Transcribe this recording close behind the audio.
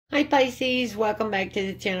Hi Pisces, welcome back to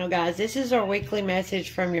the channel, guys. This is our weekly message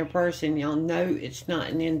from your person. Y'all know it's not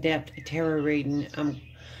an in-depth tarot reading. I'm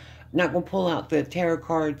not going to pull out the tarot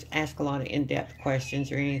cards, ask a lot of in-depth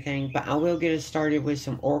questions or anything, but I will get us started with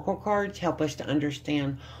some oracle cards, help us to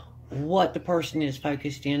understand what the person is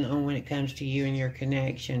focused in on when it comes to you and your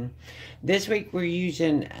connection. This week we're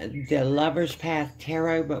using the Lover's Path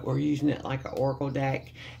Tarot, but we're using it like an oracle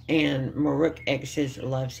deck, and Maruk X's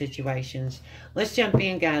love situations. Let's jump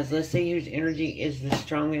in, guys. Let's see whose energy is the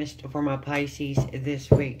strongest for my Pisces this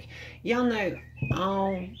week. Y'all know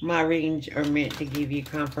all my readings are meant to give you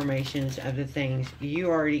confirmations of the things you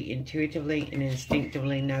already intuitively and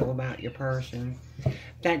instinctively know about your person.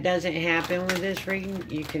 If that doesn't happen with this reading,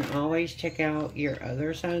 you can always check out your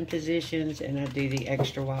other sign positions, and I do the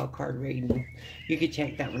extra wild card reading. You could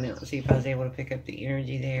check that one out and see if I was able to pick up the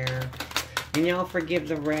energy there. And y'all forgive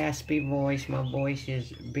the raspy voice. My voice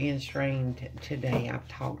is being strained today. I've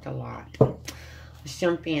talked a lot. Let's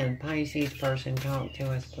jump in. Pisces person, talk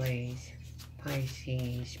to us, please.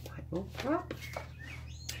 Pisces. Oh, pop.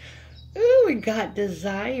 Ooh, we got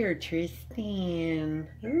desire, Tristan.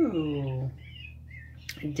 Ooh.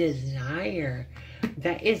 Desire.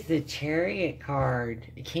 That is the Chariot card.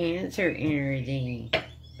 Cancer energy.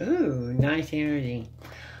 Ooh, nice energy.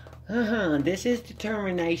 This is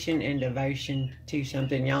determination and devotion to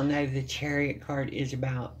something. Y'all know the Chariot card is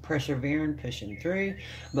about persevering, pushing through,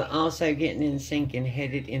 but also getting in sync and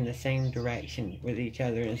headed in the same direction with each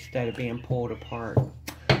other instead of being pulled apart.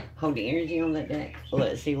 Hold the energy on that deck.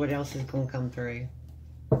 Let's see what else is going to come through.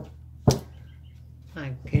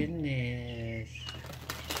 My goodness.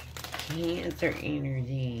 Cancer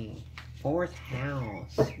energy. 4th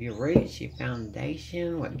house. Your roots, your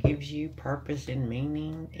foundation, what gives you purpose and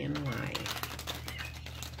meaning in life.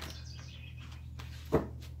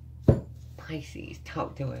 Pisces,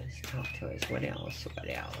 talk to us. Talk to us. What else?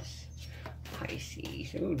 What else?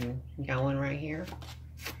 Pisces. Ooh, got one right here.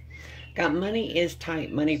 Got money is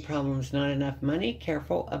tight. Money problems. Not enough money.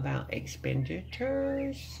 Careful about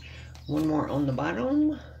expenditures. One more on the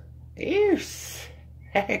bottom. Ears.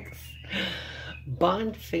 Hex.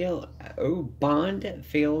 Bond filled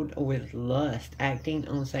with lust, acting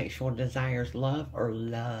on sexual desires. Love or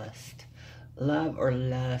lust? Love or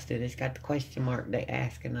lust? It has got the question mark they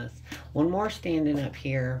asking us. One more standing up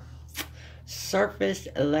here. Surface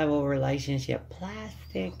level relationship.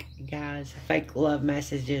 Plastic, guys. Fake love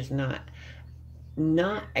messages, not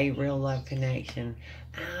a real love connection.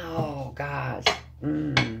 Oh, guys.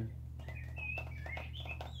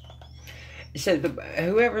 So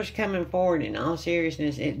whoever's coming forward, in all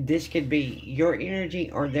seriousness, this could be your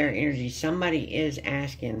energy or their energy. Somebody is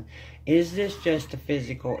asking, is this just a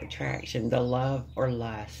physical attraction, the love or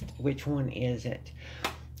lust? Which one is it?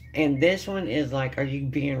 And this one is like, are you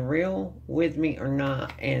being real with me or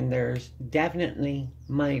not? And there's definitely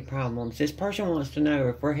money problems. This person wants to know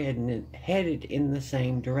if we're headed in the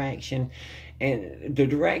same direction. And the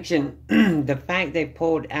direction, the fact they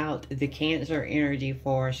pulled out the Cancer energy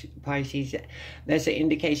for us, Pisces, that's an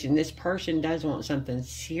indication this person does want something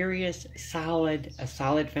serious, solid, a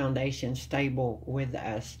solid foundation, stable with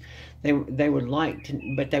us. They would like to,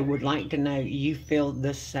 but they would like to know you feel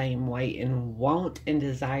the same way and want and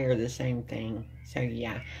desire the same thing. So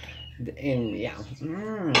yeah, and yeah,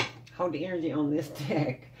 hold the energy on this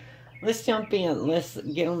deck. Let's jump in. Let's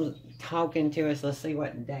get them talking to us. Let's see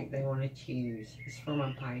what deck they want to choose. It's for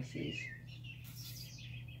my Pisces.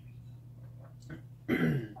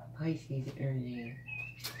 Pisces energy.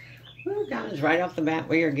 Ooh, guys, right off the bat,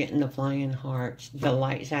 we are getting the Flying Hearts. The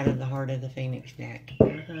light side of the Heart of the Phoenix deck.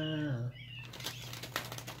 It's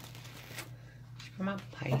for my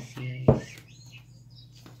Pisces.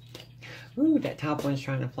 Ooh, that top one's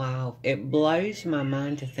trying to fly off. It blows my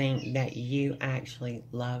mind to think that you actually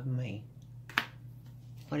love me.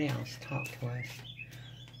 What else? Talk to us.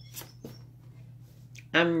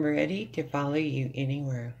 I'm ready to follow you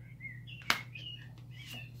anywhere.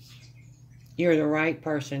 You're the right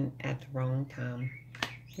person at the wrong time.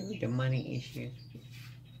 Ooh, the money issues.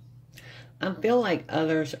 I feel like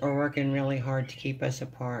others are working really hard to keep us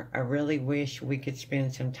apart. I really wish we could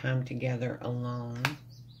spend some time together alone.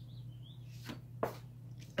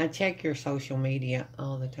 I check your social media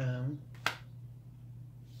all the time.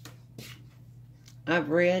 I've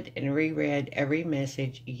read and reread every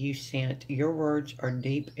message you sent. Your words are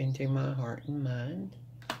deep into my heart and mind.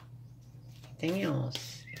 Anything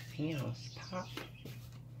else? Anything else? Pop.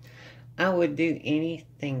 I would do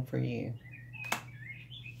anything for you.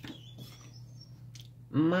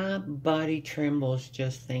 My body trembles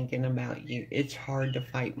just thinking about you. It's hard to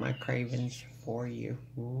fight my cravings for you.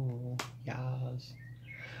 Ooh, yes.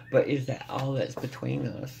 But is that all that's between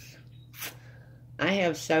us? I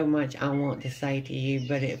have so much I want to say to you,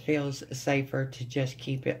 but it feels safer to just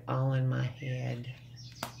keep it all in my head.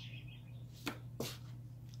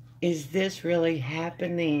 Is this really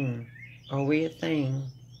happening? Are we a thing?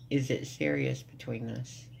 Is it serious between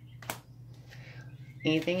us?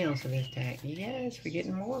 Anything else with this deck? Yes, we're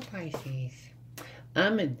getting more Pisces.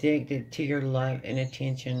 I'm addicted to your love and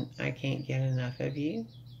attention. I can't get enough of you.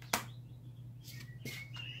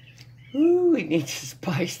 Ooh, we need to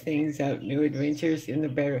spice things up. New adventures in the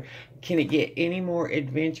better. Can it get any more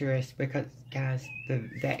adventurous? Because, guys,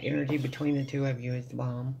 that energy between the two of you is the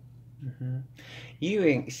bomb. You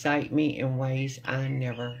excite me in ways I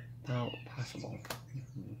never thought possible.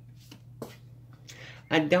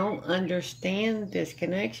 I don't understand this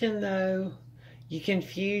connection, though. You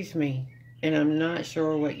confuse me, and I'm not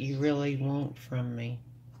sure what you really want from me.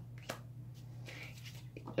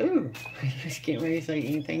 Ooh, I just can't really say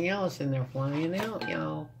anything else, and they're flying out,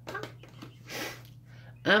 y'all.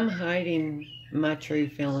 I'm hiding my true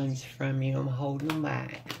feelings from you. I'm holding them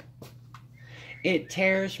back. It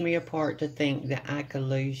tears me apart to think that I could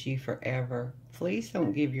lose you forever. Please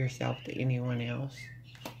don't give yourself to anyone else.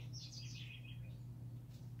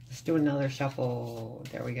 Let's do another shuffle.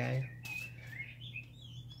 There we go.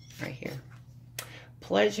 Right here.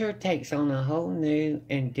 Pleasure takes on a whole new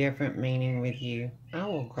and different meaning with you. I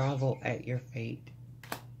will grovel at your feet.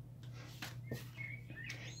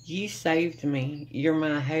 You saved me. You're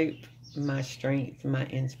my hope, my strength, my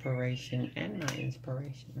inspiration, and my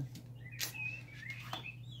inspiration.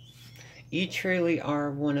 You truly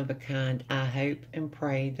are one of a kind. I hope and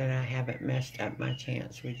pray that I haven't messed up my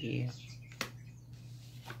chance with you.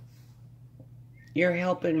 You're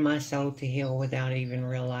helping my soul to heal without even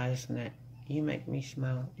realizing it. You make me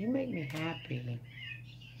smile. You make me happy.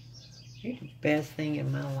 You're the best thing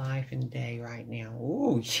in my life and day right now.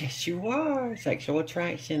 Ooh, yes you are. Sexual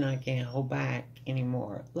attraction, I can't hold back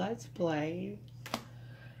anymore. Let's play.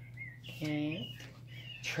 Can't.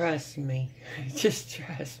 Trust me. Just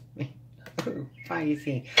trust me. Ooh,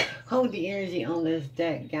 Pisces. Hold the energy on this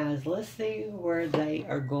deck, guys. Let's see where they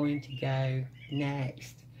are going to go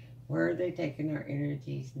next. Where are they taking our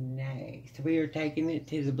energies next? We are taking it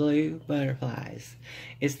to the blue butterflies.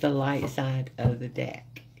 It's the light side of the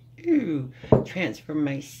deck. Ooh,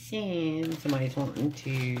 transformation. Somebody's wanting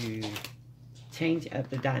to change up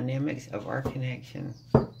the dynamics of our connection.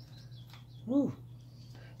 Ooh,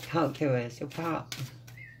 talk to us. So pop.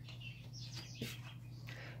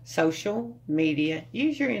 Social media.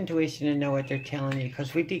 Use your intuition to know what they're telling you.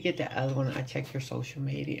 Because we did get the other one. I checked your social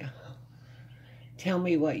media. Tell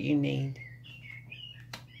me what you need.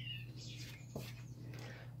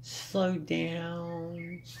 Slow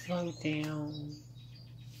down. Slow down.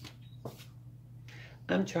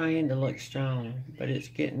 I'm trying to look strong, but it's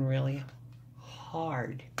getting really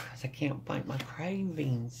hard because I can't fight my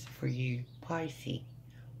cravings for you, Pisces.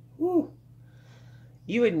 Woo.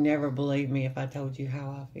 You would never believe me if I told you how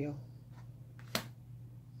I feel.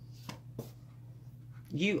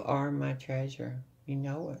 You are my treasure. You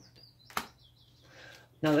know it.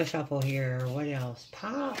 Another shuffle here. What else?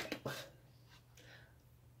 Pop.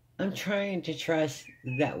 I'm trying to trust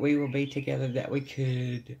that we will be together, that we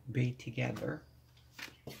could be together.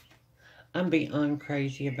 I'm beyond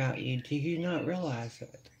crazy about you. Do you not realize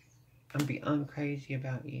it? I'm beyond crazy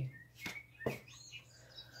about you.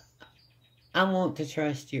 I want to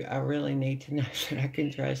trust you. I really need to know that I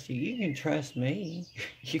can trust you. You can trust me.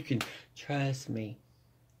 You can trust me.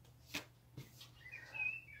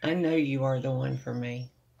 I know you are the one for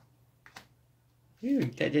me. Ooh,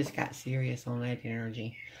 that just got serious on that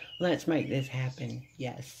energy. Let's make this happen.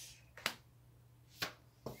 Yes.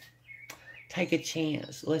 Take a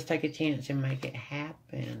chance. Let's take a chance and make it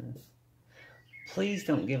happen. Please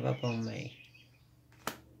don't give up on me.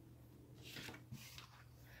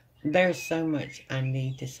 There's so much I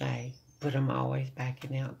need to say, but I'm always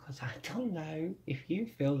backing out because I don't know if you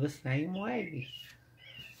feel the same way.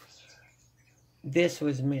 This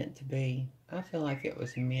was meant to be. I feel like it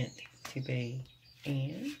was meant to be.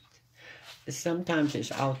 And sometimes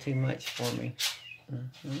it's all too much for me.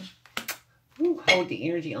 Ooh, hold the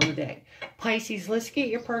energy on the deck. Pisces, let's get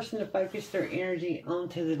your person to focus their energy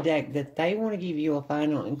onto the deck that they want to give you a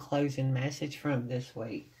final and closing message from this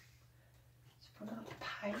week.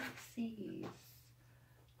 Pisces.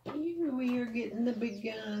 We are getting the big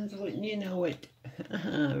guns. Wouldn't you know it?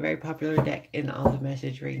 Very popular deck in all the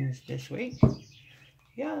message readings this week.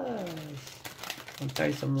 Yes. I'll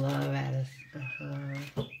throw some love at us.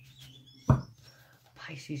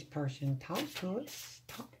 Pisces person, talk to us.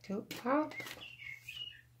 Talk to it, pop.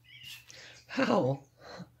 Oh,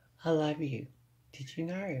 I love you. Did you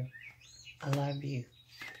know? I love you.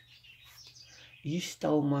 You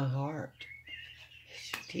stole my heart.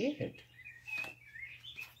 Yes, you did.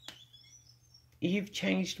 You've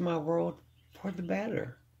changed my world for the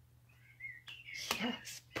better.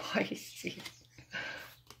 Yes, Pisces.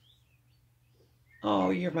 Oh,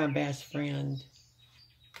 you're my best friend.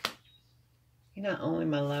 You're not only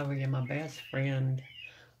my lover, you're my best friend.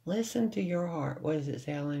 Listen to your heart. What is it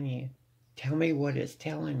telling you? Tell me what it's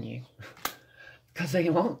telling you. Because they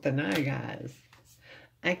want to know, guys.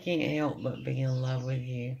 I can't help but be in love with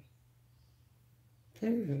you.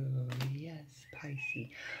 Ooh, yes, Pisces.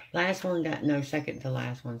 Last one got, no, second to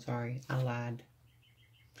last one, sorry. I lied.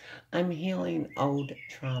 I'm healing old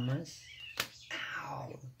traumas.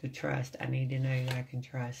 Ow, the trust. I need to know that I can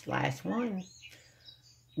trust. Last one.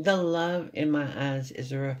 The love in my eyes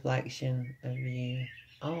is a reflection of you.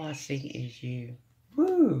 All I see is you.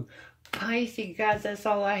 Woo! Pisces, guys, that's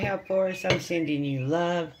all I have for us. I'm sending you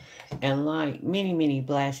love and light. Many, many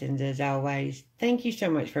blessings as always. Thank you so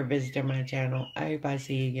much for visiting my channel. I hope I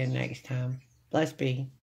see you again next time. Bless be.